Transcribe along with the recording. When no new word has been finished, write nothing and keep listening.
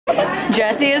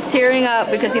Jesse is tearing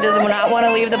up because he does not want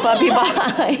to leave the puppy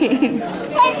behind.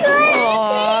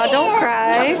 Aw, don't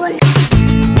cry.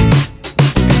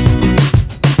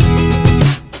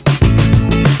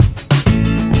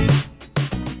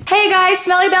 Hey guys,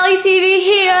 Smelly Belly TV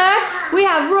here. We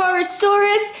have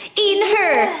Rorosaurus eating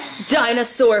her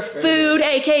dinosaur food,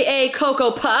 aka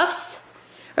Cocoa Puffs.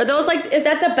 Are those like, is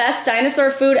that the best dinosaur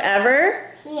food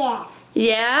ever? Yeah.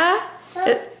 Yeah? So,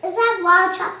 is that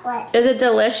raw chocolate? Is it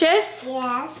delicious?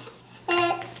 Yes.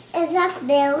 Is that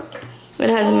milk? It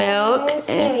has milk. And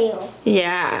cereal.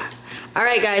 Yeah. All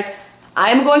right, guys.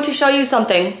 I'm going to show you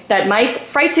something that might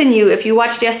frighten you if you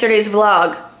watched yesterday's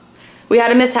vlog. We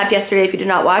had a mishap yesterday if you did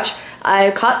not watch.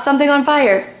 I caught something on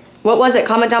fire. What was it?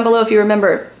 Comment down below if you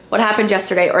remember what happened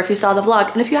yesterday or if you saw the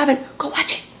vlog. And if you haven't, go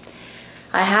watch it.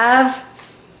 I have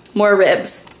more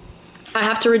ribs. I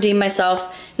have to redeem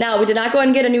myself. Now, we did not go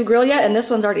and get a new grill yet, and this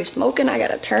one's already smoking. I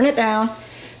gotta turn it down.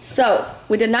 So,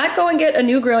 we did not go and get a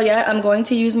new grill yet. I'm going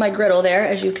to use my griddle there,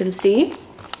 as you can see.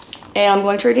 And I'm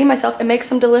going to redeem myself and make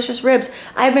some delicious ribs.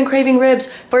 I've been craving ribs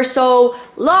for so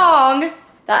long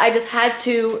that I just had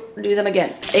to do them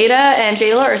again. Aydah and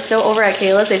Jayla are still over at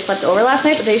Kayla's. They slept over last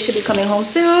night, but they should be coming home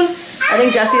soon. I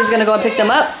think Jesse is gonna go and pick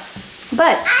them up.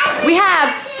 But we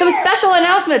have some special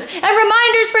announcements and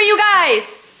reminders for you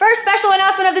guys. First special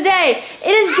announcement of the day. It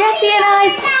is Jesse and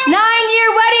I's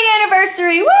 9-year wedding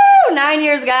anniversary. Woo! 9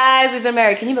 years, guys. We've been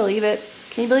married. Can you believe it?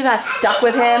 Can you believe I stuck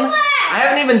with him? I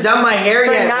haven't even done my hair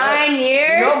yet. For 9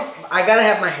 years? You know, I gotta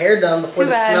have my hair done before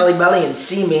the Smelly Belly and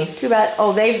see me. Too bad.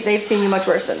 Oh, they've seen you much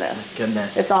worse than this.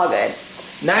 Goodness. It's all good.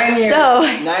 9 years. So,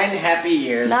 9 happy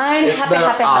years. It's been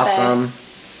awesome.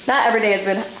 Not every day has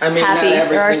been happy. Not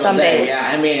every there are some day. days.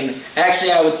 Yeah, I mean,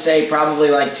 actually I would say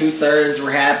probably like 2/3 were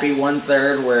happy,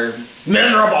 1/3 were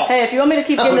miserable. Hey, if you want me to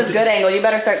keep getting this good angle, you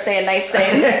better start saying nice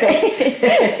things.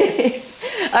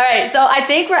 All right, so I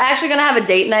think we're actually gonna have a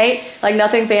date night, like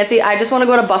nothing fancy. I just wanna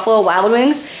go to Buffalo Wild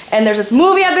Wings, and there's this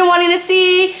movie I've been wanting to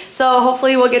see, so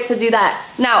hopefully we'll get to do that.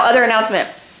 Now, other announcement,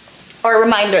 or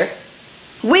reminder.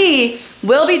 We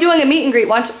will be doing a meet and greet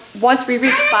once we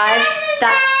reach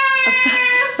 5,000.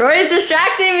 Rory's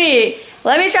distracting me.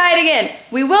 Let me try it again.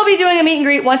 We will be doing a meet and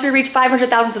greet once we reach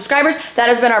 500,000 subscribers. That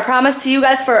has been our promise to you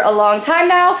guys for a long time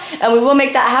now, and we will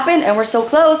make that happen, and we're so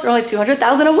close. We're only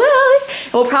 200,000 away.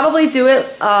 And we'll probably do it,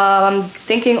 I'm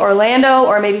thinking Orlando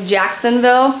or maybe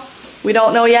Jacksonville. We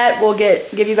don't know yet. We'll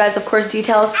give you guys, of course,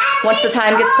 details once the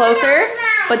time gets closer,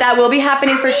 but that will be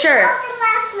happening for sure.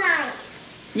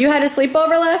 You had a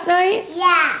sleepover last night?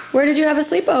 Yeah. Where did you have a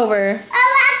sleepover? At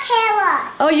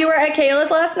Kayla's. Oh, you were at Kayla's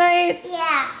last night?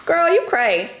 Yeah. Girl, you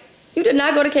cray. You did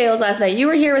not go to Kayla's last night. You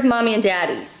were here with Mommy and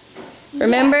Daddy.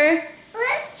 Remember? Yeah.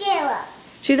 Where's Jayla?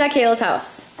 She's at Kayla's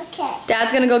house. Okay.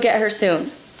 Dad's gonna go get her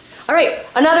soon. All right,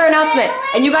 another announcement,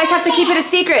 and you guys have to keep it a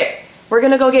secret. We're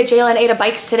gonna go get Jayla and Aydah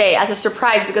bikes today as a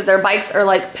surprise because their bikes are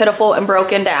like pitiful and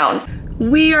broken down.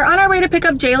 We are on our way to pick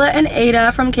up Jayla and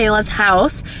Aydah from Kayla's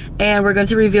house, and we're going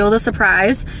to reveal the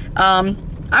surprise.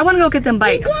 I want to go get them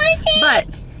bikes, but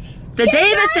the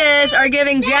Davises are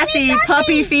giving Jesse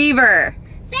puppy fever.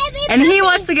 And he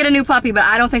wants to get a new puppy, but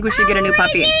I don't think we should get a new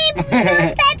puppy.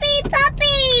 Baby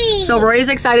puppy. So Rory's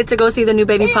excited to go see the new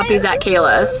baby puppies at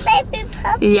Kayla's. Baby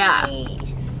puppies. Yeah.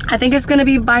 I think it's going to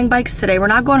be buying bikes today. We're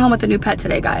not going home with a new pet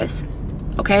today, guys.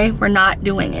 Okay? We're not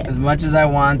doing it. As much as I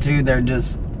want to,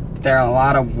 they're a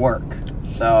lot of work.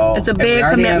 So it's a big we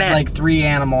already commitment. Have like 3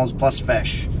 animals plus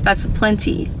fish. That's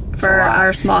plenty for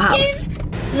our small house.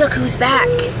 Look who's back.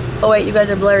 Oh wait, you guys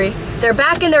are blurry. They're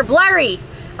back and they're blurry.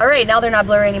 All right, now they're not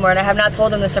blurry anymore, and I have not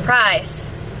told them the surprise.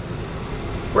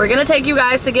 We're gonna take you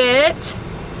guys to get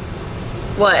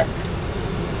what?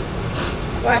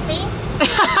 Puppy?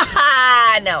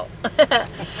 No.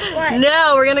 What?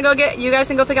 No, we're gonna go get, you guys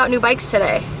can go pick out new bikes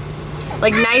today.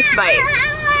 Like nice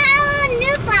bikes.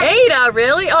 Aydah,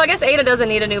 really? Oh, I guess Aydah doesn't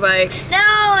need a new bike. No,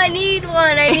 I need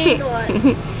one. I need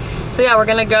one. So yeah, we're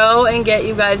gonna go and get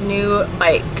you guys new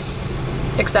bikes.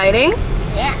 Exciting?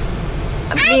 Yeah.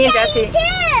 Me and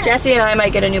Jesse and I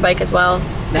might get a new bike as well.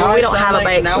 Now we don't have a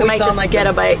bike. We might just get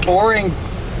a bike. Boring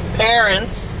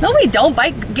parents. No, we don't.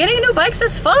 Getting new bikes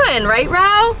is fun, right,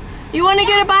 Rao? You want to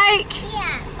get a bike?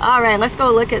 Yeah. All right, let's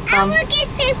go look at some. I want to get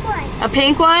a pink one. A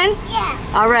pink one? Yeah.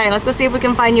 All right, let's go see if we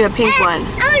can find you a pink one.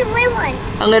 I want a little one.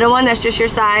 A little one that's just your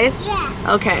size?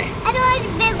 Yeah. Okay. I don't want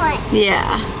a big one.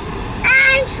 Yeah.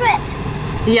 And trip.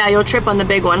 Yeah, you'll trip on the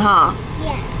big one, huh?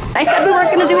 Yeah. I said we weren't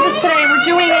going to do this today. We're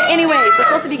doing it anyways. We're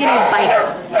supposed to be getting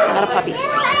bikes, not a puppy.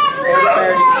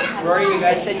 Rory, you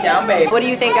guys sit down, babe. What do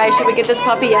you think, guys? Should we get this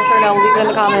puppy? Yes or no? Leave it in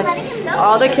the comments.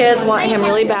 All the kids want him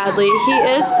really badly. He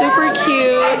is super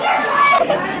cute.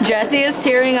 Jesse is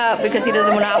tearing up because he does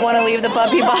not want to leave the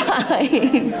puppy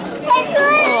behind.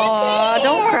 Aw,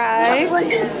 don't cry.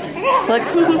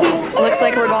 Looks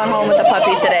like we're going home with the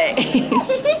puppy today.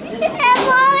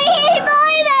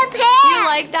 You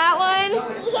like that one?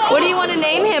 What do you want to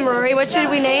name him, Rory? What should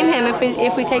we name him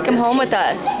if we take him home with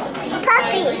us?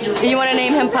 Puppy. You want to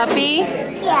name him Puppy?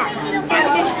 Yeah.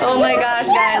 Oh my gosh,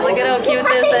 guys, look at how cute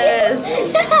this is.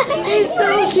 He's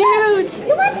so cute.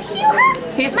 You want to shoe him?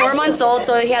 He's 4 months old,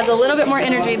 so he has a little bit more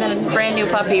energy than a brand new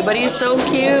puppy, but he's so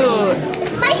cute.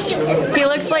 My shoe. He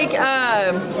looks like,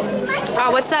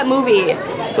 what's that movie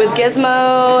with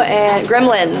Gizmo and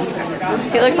Gremlins?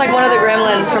 He looks like one of the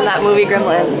Gremlins from that movie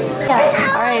Gremlins.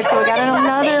 Alright, so we got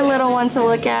another little one to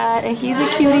look at, and he's a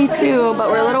cutie too,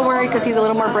 but we're a little worried because he's a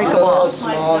little more He's a little breakable.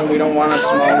 small, and we don't want a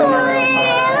small one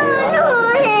around.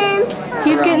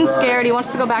 He's getting scared. He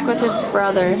wants to go back with his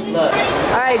brother.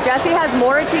 Alright, Jesse has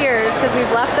more tears because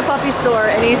we've left the puppy store,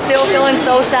 and he's still feeling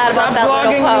so sad about that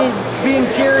little pup. Being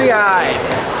teary-eyed.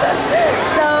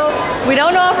 So, we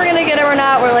don't know if we're gonna get him or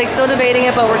not. We're like still debating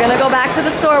it, but we're gonna go back to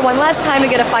the store one last time to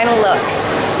get a final look.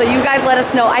 So you guys let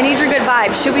us know. I need your good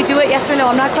vibes. Should we do it? Yes or no?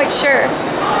 I'm not quite sure.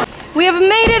 We have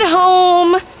made it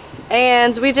home,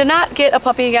 and we did not get a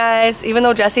puppy, guys, even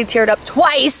though Jesse teared up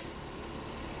twice.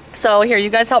 So here, you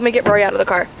guys help me get Rory out of the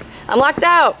car. I'm locked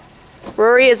out.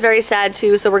 Rory is very sad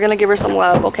too, so we're gonna give her some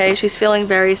love, okay? She's feeling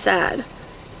very sad.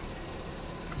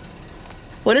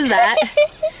 What is that?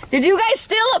 Did you guys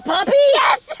steal a puppy?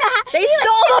 Yes. They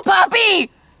stole the puppy!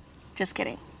 Just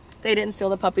kidding. They didn't steal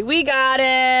the puppy. We got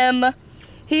him.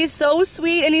 He's so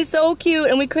sweet and he's so cute,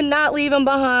 and we could not leave him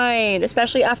behind,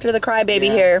 especially after the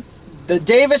crybaby here. The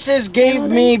Davises gave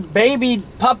me baby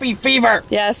puppy fever.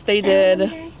 Yes, they did.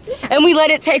 And we let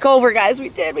it take over, guys. We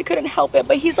did. We couldn't help it.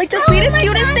 But he's like the sweetest,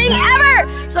 cutest thing ever.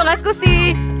 So let's go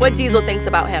see what Diesel thinks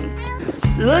about him.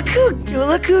 Look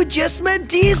who just met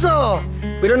Diesel.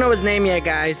 We don't know his name yet,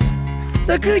 guys.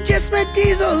 Look who just met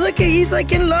Diesel. Look, he's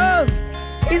like in love.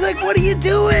 He's like, what are you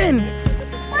doing?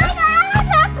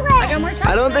 I got more chocolate.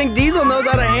 I don't think Diesel knows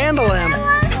how to handle him.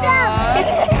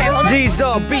 Okay, hold on.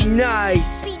 Diesel, be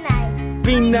nice. Be nice.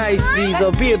 Be nice,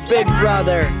 Diesel. Be a big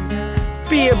brother.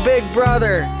 Be a big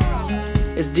brother.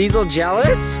 Is Diesel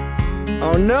jealous?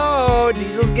 Oh no,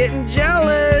 Diesel's getting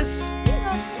jealous.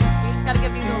 You just gotta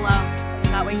give Diesel love.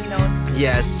 That way he knows.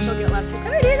 Yes. He'll get love too.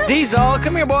 Come here, Diesel. Diesel,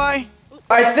 come here, boy.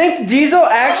 I think Diesel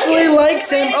actually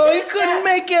likes him. Oh, he couldn't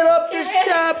make it up the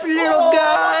step, little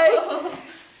guy.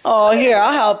 Oh, here,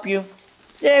 I'll help you.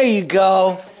 There you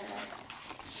go.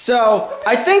 So,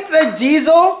 I think that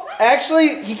Diesel,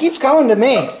 actually, he keeps coming to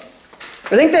me.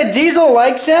 I think that Diesel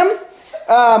likes him,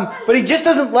 but he just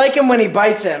doesn't like him when he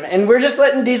bites him. And we're just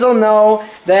letting Diesel know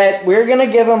that we're going to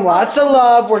give him lots of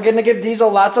love. We're going to give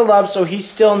Diesel lots of love so he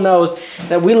still knows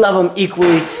that we love him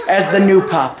equally as the new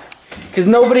pup. Because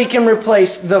nobody can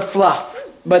replace the fluff.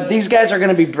 But these guys are going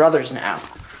to be brothers now.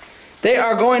 They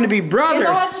are going to be brothers.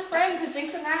 Diesel has his friend because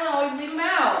Jinx and Nyla always leave him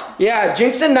out. Yeah,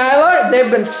 Jinx and Nyla, they've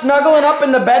been snuggling up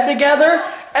in the bed together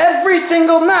every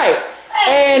single night.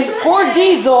 And poor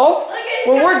Diesel,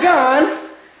 when we're gone,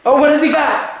 oh, what has he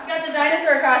got? He's got the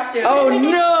dinosaur costume. Oh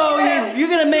no, you're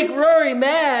going to make Rory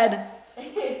mad.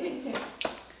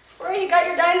 Rory, you got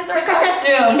your dinosaur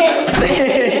costume.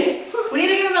 We need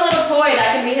to give him a little toy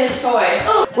that can be his toy.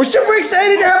 We're super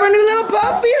excited to have our new little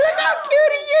puppy. Look how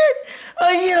cute he is.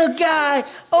 Oh, little guy.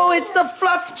 Oh, it's the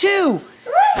fluff too.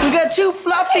 We got 2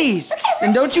 fluffies.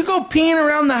 And don't you go peeing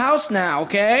around the house now,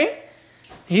 okay?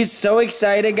 He's so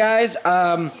excited, guys.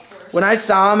 When I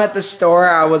saw him at the store,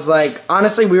 I was like,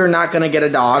 honestly, we were not going to get a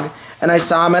dog. And I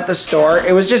saw him at the store.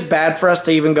 It was just bad for us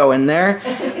to even go in there.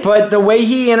 But the way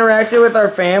he interacted with our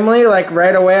family, like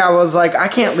right away, I was like, I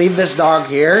can't leave this dog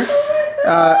here.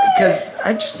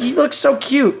 Because he looks so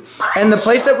cute. And the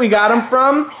place that we got him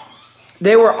from,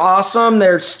 they were awesome.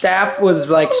 Their staff was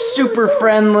like super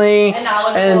friendly and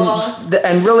knowledgeable.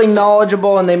 And really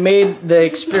knowledgeable, and they made the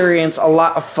experience a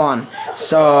lot of fun.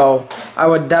 So I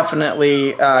would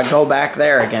definitely go back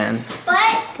there again.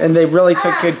 And they really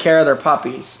took good care of their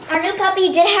puppies. Our new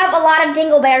puppy did have a lot of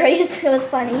dingleberries. It was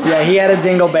funny. Yeah, he had a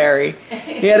dingleberry.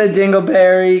 He had a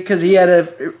dingleberry because he had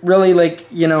a really, like,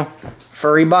 you know,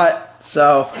 furry butt.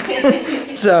 So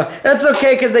that's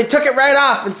okay because they took it right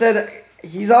off and said,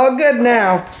 he's all good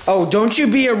now. Oh, don't you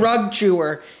be a rug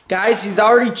chewer. Guys, he's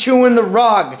already chewing the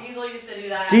rug. Diesel used to do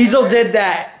that. Diesel did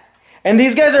that. And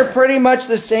these guys are pretty much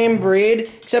the same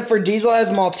breed, except for Diesel has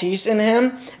Maltese in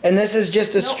him, and this is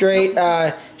just a straight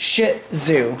Shih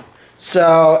Tzu.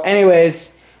 So,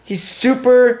 anyways, he's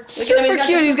super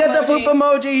cute. He's got the poop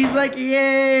emoji. He's like,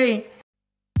 yay.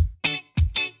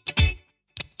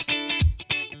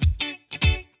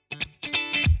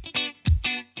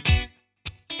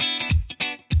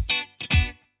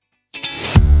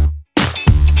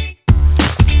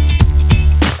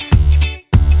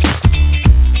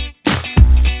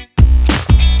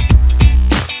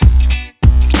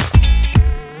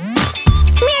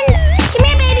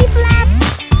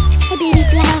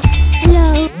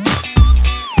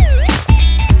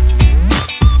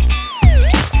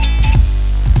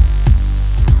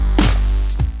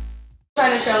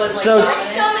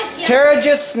 Tara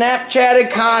just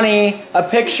Snapchatted Connie a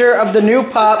picture of the new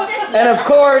pup, and of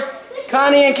course,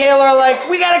 Connie and Kayla are like,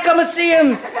 we gotta come and see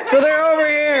him. So they're over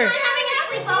here. I'm having a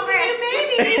sleepover.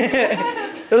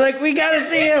 They're like, we gotta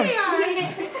see him.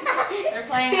 They're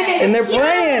playing And they're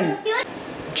playing.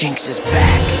 Jinx is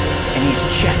back, and he's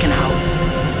checking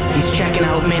out. He's checking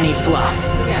out Mini Fluff.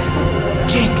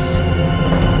 Jinx.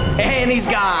 And he's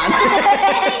gone.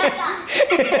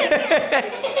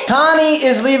 Connie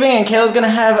is leaving, and Kayla's gonna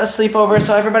have a sleepover.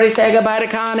 So everybody say goodbye to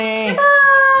Connie.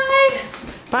 Bye.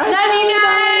 Bye. Love you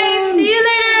guys. See you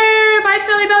later. Bye,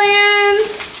 Smelly Billions.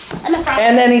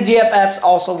 And any DFFs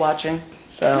also watching.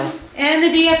 So. And the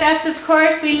DFFs, of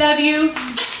course, we love you.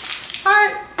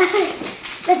 Heart.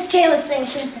 That's Jayla's thing.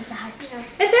 She says the heart.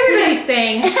 It's everybody's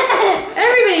thing.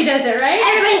 Everybody does it, right?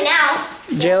 Everybody now.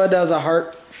 Jayla does a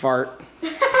heart fart.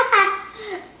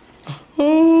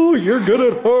 Oh, you're good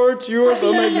at hearts. You are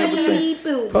so magnificent.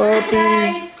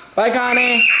 Puppy. Bye,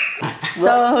 Connie.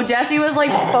 So Jessie was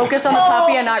like focused on the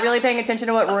puppy and not really paying attention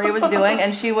to what Rory was doing,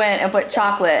 and she went and put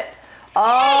chocolate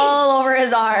all over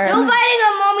his arm. No biting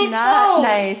on mommy's Not phone.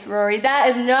 nice, Rory. That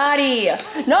is naughty.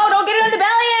 No, don't get it on the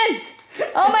bellions.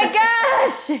 Oh my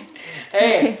gosh.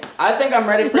 Hey, I think I'm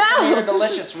ready for No. some of your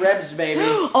delicious ribs, baby.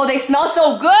 Oh, they smell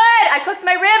so good. I cooked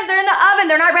my ribs. They're in the oven.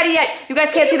 They're not ready yet. You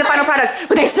guys can't see the final product,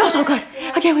 but they smell so good.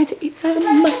 I can't wait to eat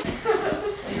them.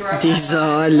 Diesel,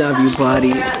 I love you,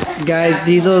 buddy. Guys,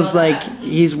 Diesel's like,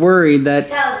 he's worried that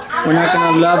we're not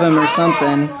gonna love him or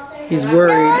something. He's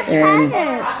worried, and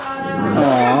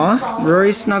aw,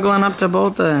 Rory's snuggling up to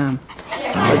both of them.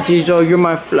 But Diesel, you're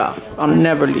my fluff. I'll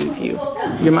never leave you.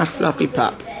 You're my fluffy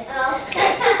pup.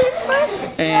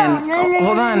 And oh,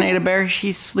 hold on, Ada Bear,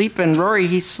 he's sleeping. Rory,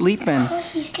 he's sleeping.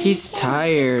 He's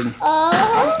tired.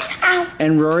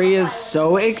 And Rory is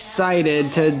so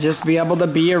excited to just be able to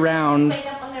be around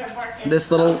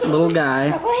this little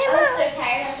guy,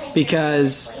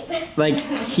 because like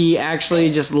he actually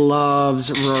just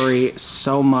loves Rory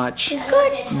so much. He's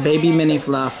good. Baby Mini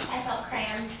Fluff.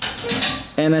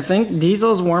 And I think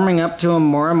Diesel's warming up to him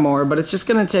more and more, but it's just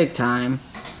gonna take time,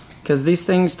 because these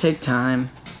things take time.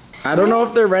 I don't know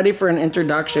if they're ready for an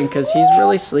introduction, because he's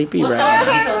really sleepy right now.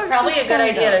 So it's probably a good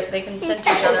idea that they can scent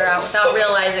each other out without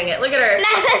realizing it. Look at her.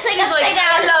 She's like,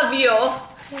 I love you.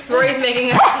 Rory's making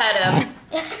her pet him.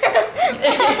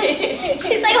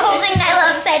 She's like holding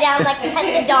Nyla upside down like pet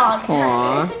the dog.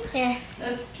 Aww. Here.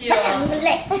 That's cute.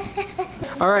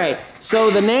 Alright, so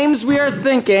the names we are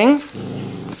thinking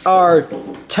are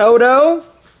Toto,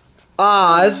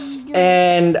 Oz,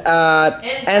 and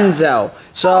Enzo.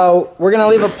 So we're gonna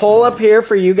leave a poll up here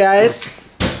for you guys.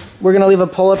 We're gonna leave a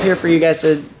poll up here for you guys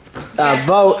to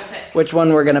vote which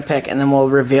one we're gonna pick, and then we'll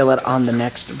reveal it on the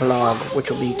next vlog, which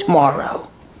will be tomorrow.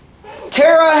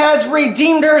 Tara has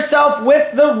redeemed herself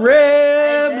with the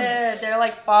ribs. They're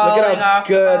like falling Look at how off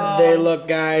good the they bone. look,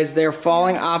 guys. They're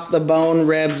falling off the bone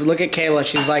ribs. Look at Kayla.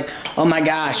 She's like, oh my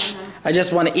gosh, I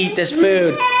just want to eat this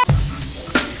food.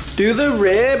 Do the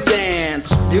rib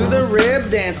dance. Do the rib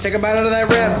dance. Take a bite out of that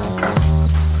rib.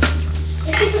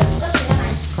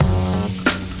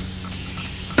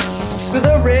 Do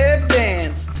the rib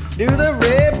dance. Do the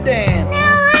rib dance.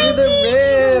 Do the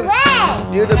rib.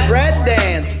 Do the bread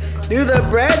dance. Do the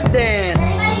bread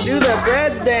dance. Do the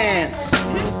bread dance.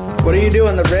 What are you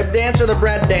doing? The rib dance or the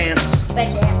bread dance?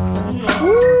 Bread dance.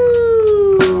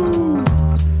 Woo!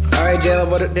 All right, Jayla,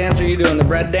 what dance are you doing? The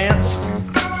bread dance?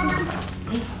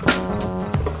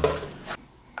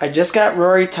 I just got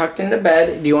Rory tucked into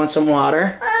bed. Do you want some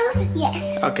water?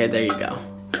 Yes. Okay, there you go.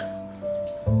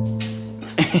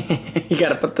 You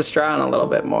gotta put the straw on a little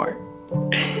bit more.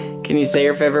 Can you say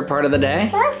your favorite part of the day?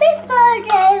 My favorite part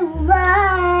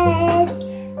was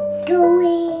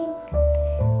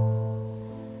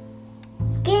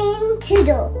getting to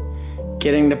the.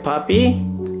 Getting the puppy?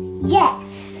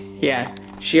 Yes. Yeah,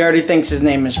 she already thinks his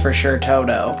name is for sure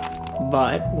Toto,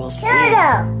 but we'll see.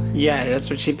 Toto. Yeah, that's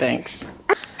what she thinks.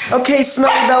 Okay,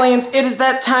 Smelly Bellions, it is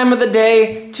that time of the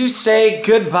day to say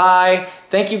goodbye.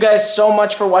 Thank you guys so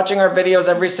much for watching our videos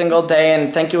every single day,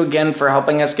 and thank you again for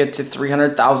helping us get to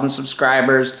 300,000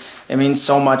 subscribers. It means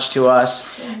so much to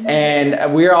us. And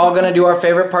we're all gonna do our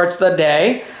favorite parts of the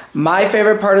day. My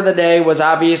favorite part of the day was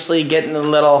obviously getting the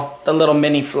little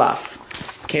mini fluff.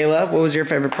 Kayla, what was your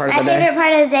favorite part of the My day? favorite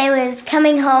part of the day was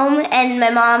coming home and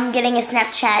my mom getting a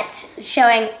Snapchat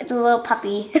showing the little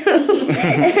puppy.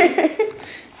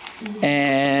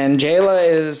 And Jayla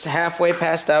is halfway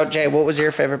passed out. Jay, what was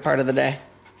your favorite part of the day?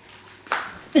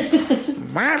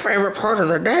 My favorite part of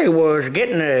the day was get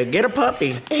a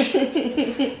puppy.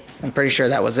 I'm pretty sure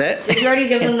that was it. Did you already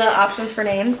give them the options for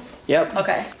names? Yep.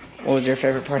 Okay. What was your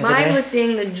favorite part of the day? Mine was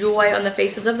seeing the joy on the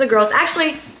faces of the girls.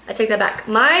 Actually, I take that back.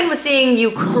 Mine was seeing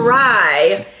you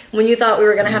cry when you thought we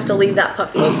were gonna have to leave that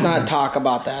puppy. Let's not talk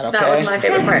about that, okay? That was my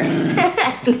favorite part.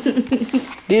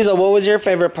 Diesel, what was your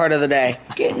favorite part of the day?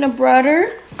 Getting a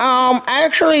brother.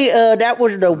 Actually, that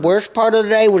was the worst part of the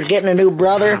day, was getting a new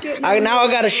brother. Now I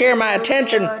gotta share my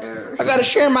attention. I gotta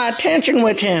share my attention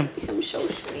with him. I'm so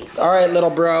sweet. All right, little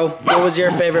bro. What was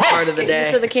your favorite part of the Get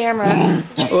used day? to the camera.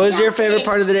 What was your favorite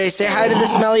part of the day? Say hi to the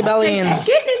Smelly Bellians.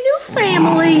 Getting a new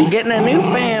family. Getting a new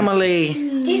family.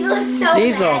 Diesel is so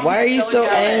Diesel, mad. why are you so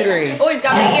angry? Oh, he's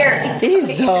got my ear.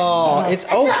 Diesel, it's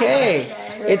okay.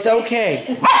 It's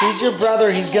okay. He's your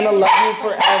brother. He's gonna love you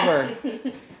forever.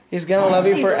 He's gonna love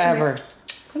you forever.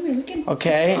 Come here, we can.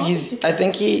 Okay? I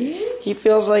think he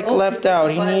feels like left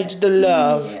out. He needs the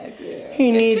love.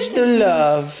 He needs the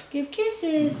love. Give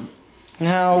kisses.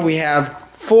 Now we have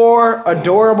 4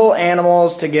 adorable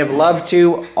animals to give love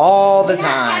to all the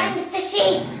time. And the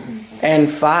fishies. And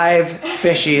 5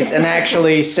 fishies, and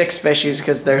actually 6 fishies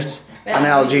because there's an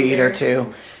algae eater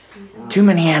too. Too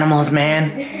many animals,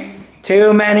 man.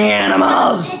 Too many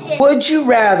animals. Would you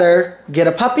rather get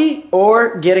a puppy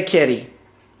or get a kitty?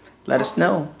 Let us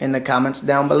know in the comments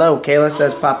down below. Kayla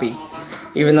says puppy,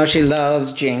 even though she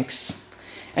loves Jinx.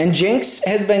 And Jinx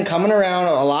has been coming around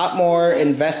a lot more,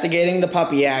 investigating the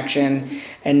puppy action.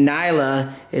 And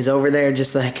Nyla is over there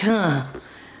just like, I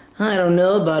don't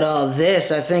know about all this.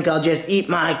 I think I'll just eat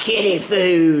my kitty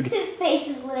food. His face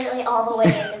is literally all the way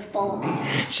in his bowl.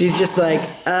 She's just like,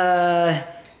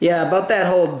 yeah, about that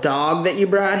whole dog that you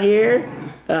brought here.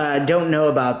 Don't know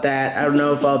about that. I don't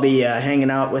know if I'll be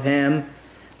hanging out with him.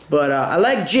 But I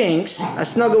like Jinx. I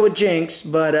snuggle with Jinx,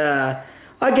 but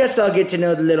I guess I'll get to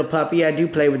know the little puppy. I do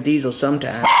play with Diesel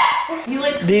sometimes.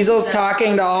 Diesel's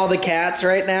talking to all the cats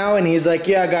right now, and he's like,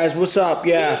 yeah, guys, what's up?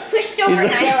 Yeah. He just pushed over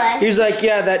Nyla. He's like,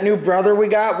 yeah, that new brother we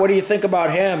got, what do you think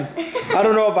about him? I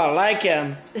don't know if I like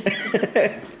him.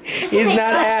 He's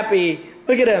not happy.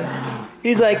 Look at him.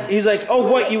 He's like, oh,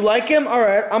 what, you like him? All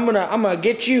right, I'm gonna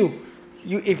get you.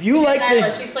 If you like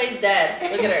Nyla, she plays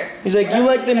dead. Look at her. He's like, you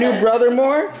like the new brother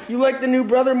more? You like the new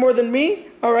brother more than me?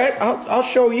 All right, I'll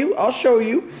show you. I'll show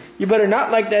you. You better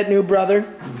not like that new brother.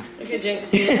 Look at Jinx.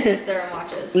 He just sits there and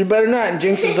watches. You better not. And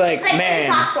Jinx is like,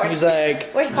 man. He's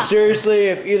like, seriously,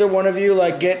 if either one of you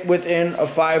like get within a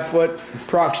 5-foot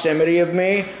proximity of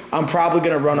me, I'm probably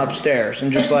gonna run upstairs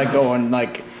and just like go and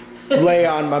like lay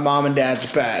on my mom and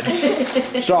dad's bed.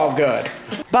 It's all good.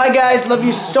 Bye guys, love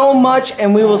you so much,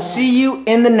 and we will see you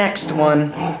in the next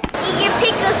one. Eat your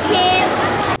pickles, kids.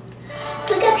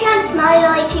 Click up here on Smelly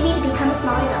Belly TV to become a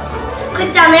Smelly Belly.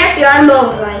 Click down there if you're on a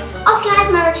mobile device. Also guys,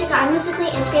 remember to check out our Musical.ly,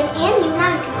 Instagram, and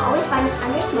now you can always find us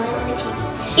under Smelly Belly TV.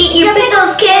 Eat your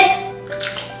pickles, kids.